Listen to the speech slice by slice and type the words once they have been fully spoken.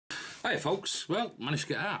Hi folks, well, managed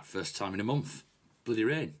to get out first time in a month. Bloody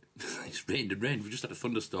rain. It's rained and rained. We just had a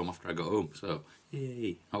thunderstorm after I got home, so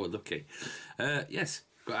yay, I was lucky. Yes,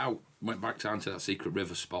 got out, went back down to that secret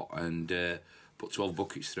river spot and put 12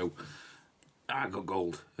 buckets through. I got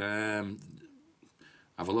gold. Have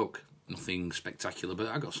a look. Nothing spectacular, but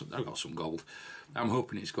I got some gold. I'm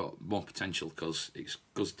hoping it's got more potential because it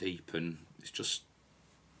goes deep and it's just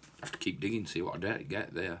have to keep digging, see what I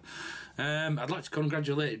get there. I'd like to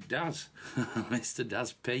congratulate Daz, Mr.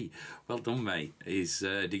 Daz P. Well done, mate. He's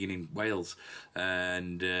digging in Wales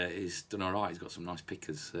and he's done all right. He's got some nice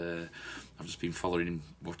pickers. I've just been following him,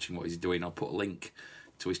 watching what he's doing. I'll put a link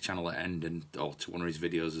to his channel at end or to one of his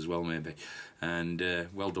videos as well, maybe. And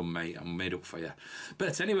well done, mate. I'm made up for you.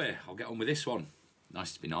 But anyway, I'll get on with this one.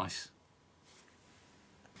 Nice to be nice.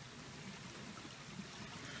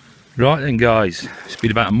 Right then guys, it's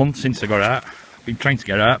been about a month since I got out. I've been trying to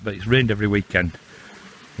get out, but it's rained every weekend.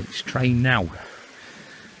 It's trying now.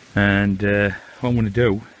 And what I'm going to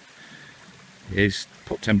do is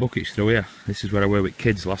put 10 buckets through here. This is where I were with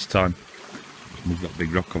kids last time. We've got a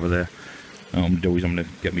big rock over there. What I'm going to do is I'm going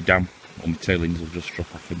to get me dam. All my tailings will just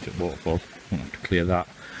drop off into the waterfall. I won't have to clear that.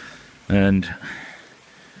 And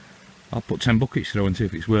I'll put 10 buckets through and see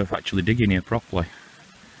if it's worth actually digging here properly.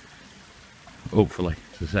 Hopefully,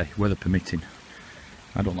 as I say, weather permitting.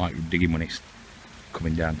 I don't like digging when it's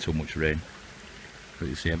coming down too much rain. But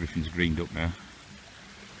you see everything's greened up now.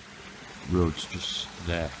 Road's just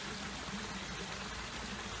there.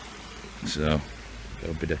 So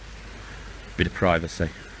got a bit of privacy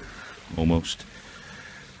almost.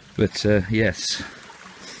 But yes,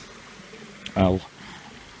 I'll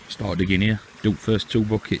start digging here, do first 2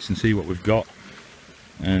 buckets and see what we've got,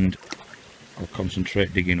 and I'll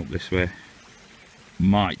concentrate digging up this way.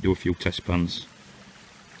 Might do a few test pans,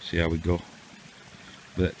 see how we go,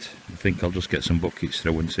 but I think I'll just get some buckets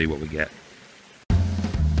through and see what we get.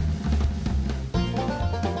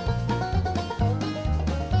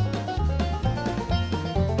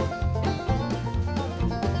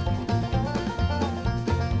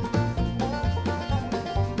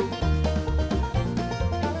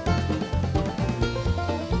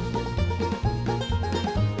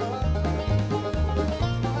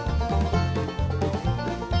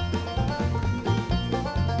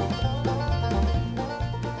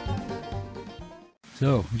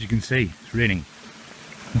 So, as you can see, it's raining.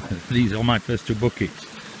 These are my first 2 buckets.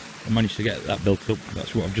 I managed to get that built up.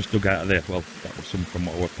 That's what I've just dug out of there. Well, that was some from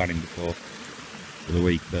what I was planning before for the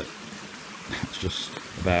week, but that's just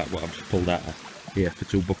about what I've just pulled out of here for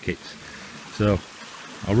 2 buckets. So,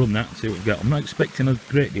 I'll run that and see what we've got. I'm not expecting a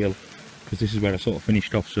great deal because this is where I sort of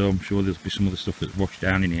finished off, so I'm sure there'll be some other stuff that's washed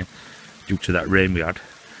down in here due to that rain we had.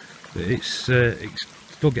 But it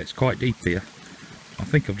still gets quite deep here. I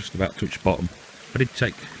think I've just about touched bottom. I did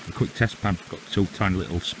take a quick test pan, got 2 tiny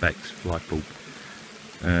little specks, fly poop,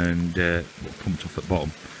 and pumped off at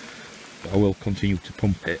bottom. But I will continue to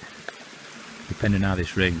pump it, depending on how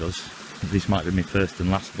this rain goes. This might be my first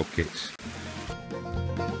and last buckets.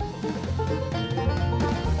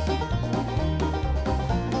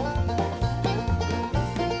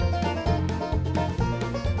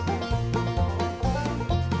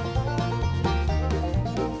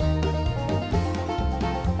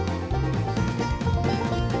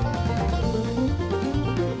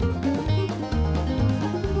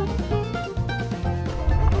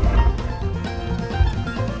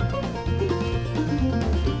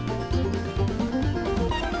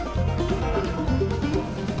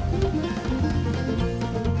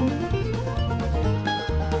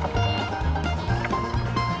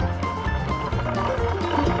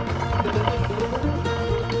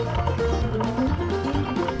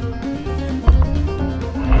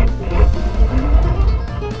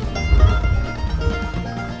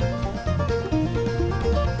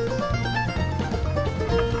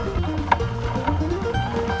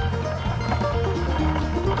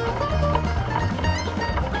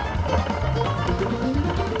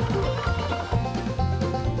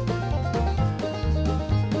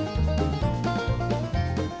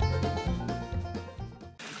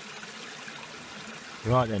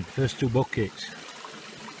 Right then, first 2 buckets.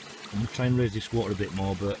 I'm going to try and raise this water a bit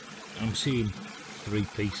more, but I'm seeing 3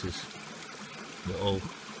 pieces. They're all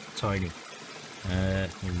tiny. There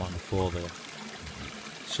might be 4 there.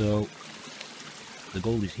 So, the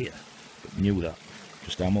gold is here, but I knew that.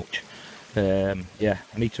 Just how much. Yeah,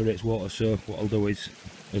 I need to raise water, so what I'll do is,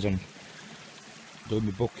 as I'm doing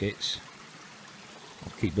my buckets,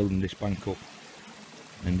 I'll keep building this bank up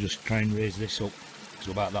and just try and raise this up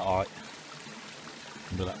to about that height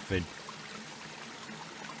under that fin.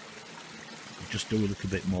 Just do a little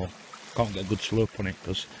bit more. Can't get a good slope on it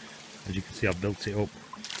because As you can see, I've built it up,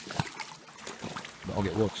 but I'll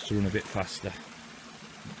get water to run a bit faster.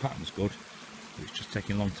 The pattern's good, but it's just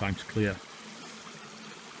taking a long time to clear.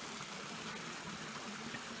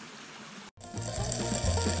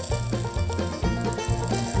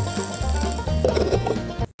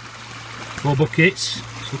 Four buckets,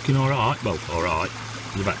 it's looking alright, well alright,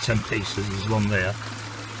 there's about 10 pieces, there's one there.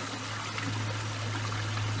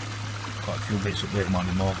 Quite a few bits up there, there might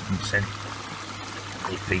be more, I'm saying.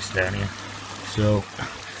 Little piece down here. So,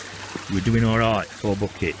 we're doing alright, 4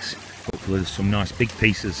 buckets. Hopefully there's some nice big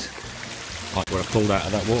pieces, like what I pulled out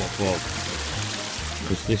of that waterfall.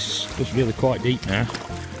 Because this was really quite deep now.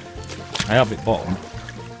 I have it bottom.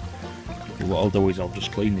 But what I'll do is I'll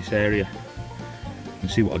just clean this area and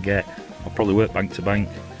see what I get. I'll probably work bank to bank.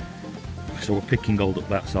 So we're picking gold up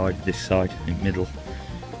that side, this side, in the middle.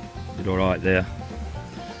 Did alright there.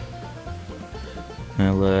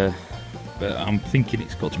 But I'm thinking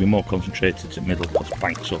it's got to be more concentrated to the middle because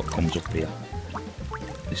bank sort of comes up here.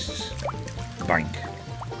 This bank.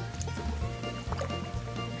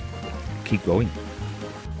 Keep going.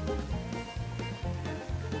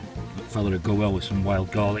 That fella would go well with some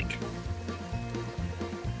wild garlic.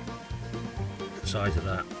 The size of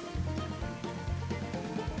that.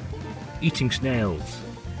 Eating snails.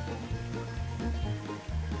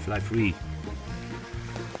 Fly free.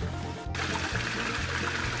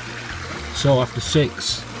 So after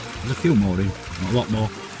 6, there's a few more in, not a lot more.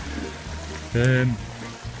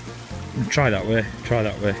 Try that way,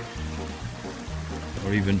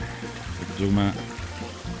 or even zoom out.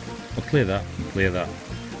 I'll clear that and clear that.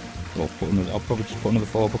 I'll probably just put another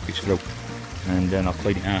 4 buckets through, and then I'll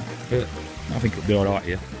clean it out. But I think it'll be alright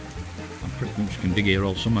here. I pretty much can dig here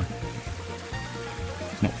all summer.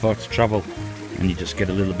 It's not far to travel, and you just get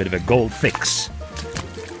a little bit of a gold fix.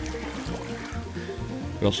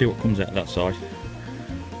 But I'll see what comes out of that side.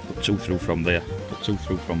 Put 2 through from there. Put 2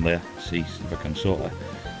 through from there. See if I can sort of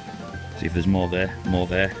see if there's more there,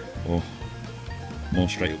 or more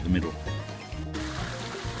straight up the middle.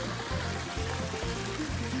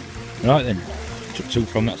 Right then, took 2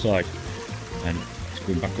 from that side, and it's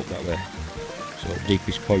going back up that way. So the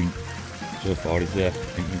deepest point so far is there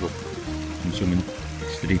in the middle. I'm assuming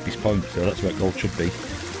it's the deepest point, so that's where gold should be.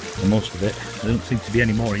 For most of it, there doesn't seem to be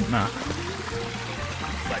any more in that.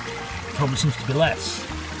 Probably seems to be less.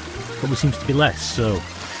 So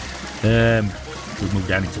we'll move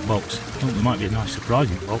down into the box. I think there might be a nice surprise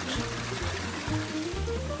in the box.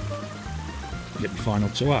 Get the final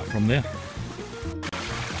 2 out from there.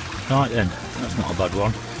 Right then, that's not a bad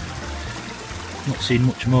one. Not seen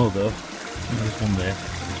much more though. There's one there,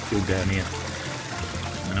 there's a few down here.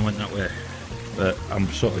 And I went that way. But I'm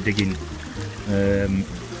sort of digging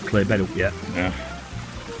clay bed up yet. Yeah.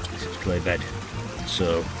 This is clay bed.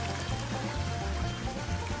 So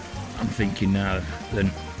I'm thinking now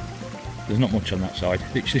then there's not much on that side,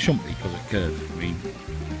 which there shouldn't be because of the curve. I mean,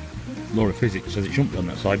 law of physics says it shouldn't be on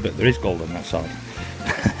that side, but there is gold on that side.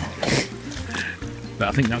 But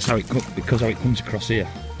I think that's how it comes across here.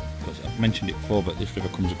 Because I've mentioned it before, but this river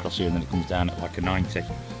comes across here and then it comes down at like a 90.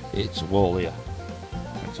 It's a wall here.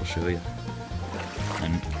 I'll show you.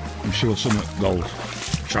 And I'm sure some of the gold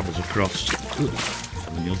travels across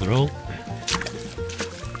from the other hole.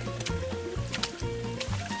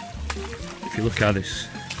 If you look how this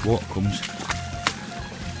water comes,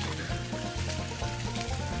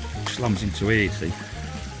 it slams into here, you see,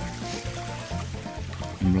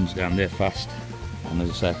 and runs down there fast. And as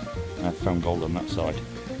I say, I found gold on that side,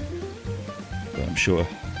 but I'm sure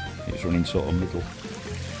it's running sort of middle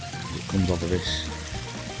as it comes over this.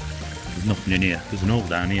 There's nothing in here. There's an hole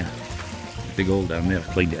down here, a big hole down there. I've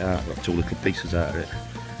cleaned it out, I've got 2 little pieces out of it,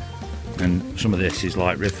 and some of this is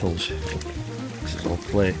like riffles. This is all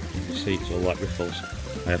clay. You see, it's all like riffles.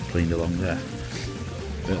 I have cleaned along there,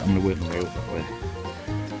 but I'm going to work my way up that way.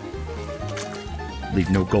 Leave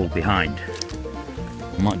no gold behind.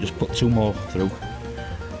 I might just put 2 more through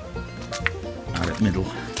out at middle,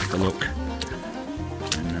 take a look,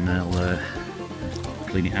 and then I'll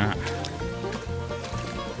clean it out.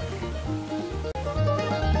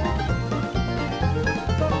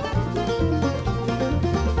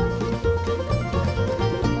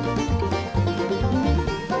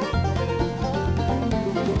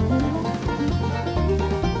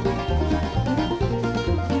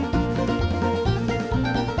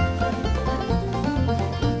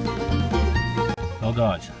 Well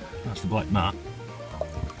guys, that's the black mat.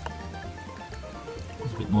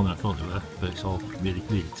 It's a bit more than I thought they were, but it's all really,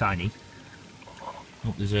 really tiny.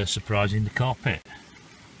 Hope there's a surprise in the carpet.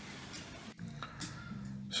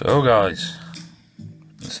 So guys,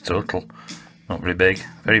 it's a turtle. Not very big,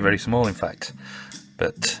 very, very small in fact.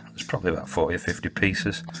 But there's probably about 40 or 50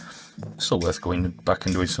 pieces. Still worth going back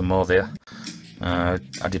and doing some more there. I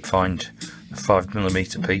did find a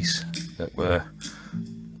 5mm piece that were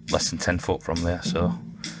less than 10 foot from there, so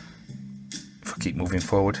if I keep moving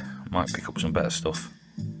forward I might pick up some better stuff.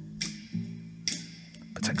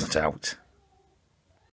 But I got out.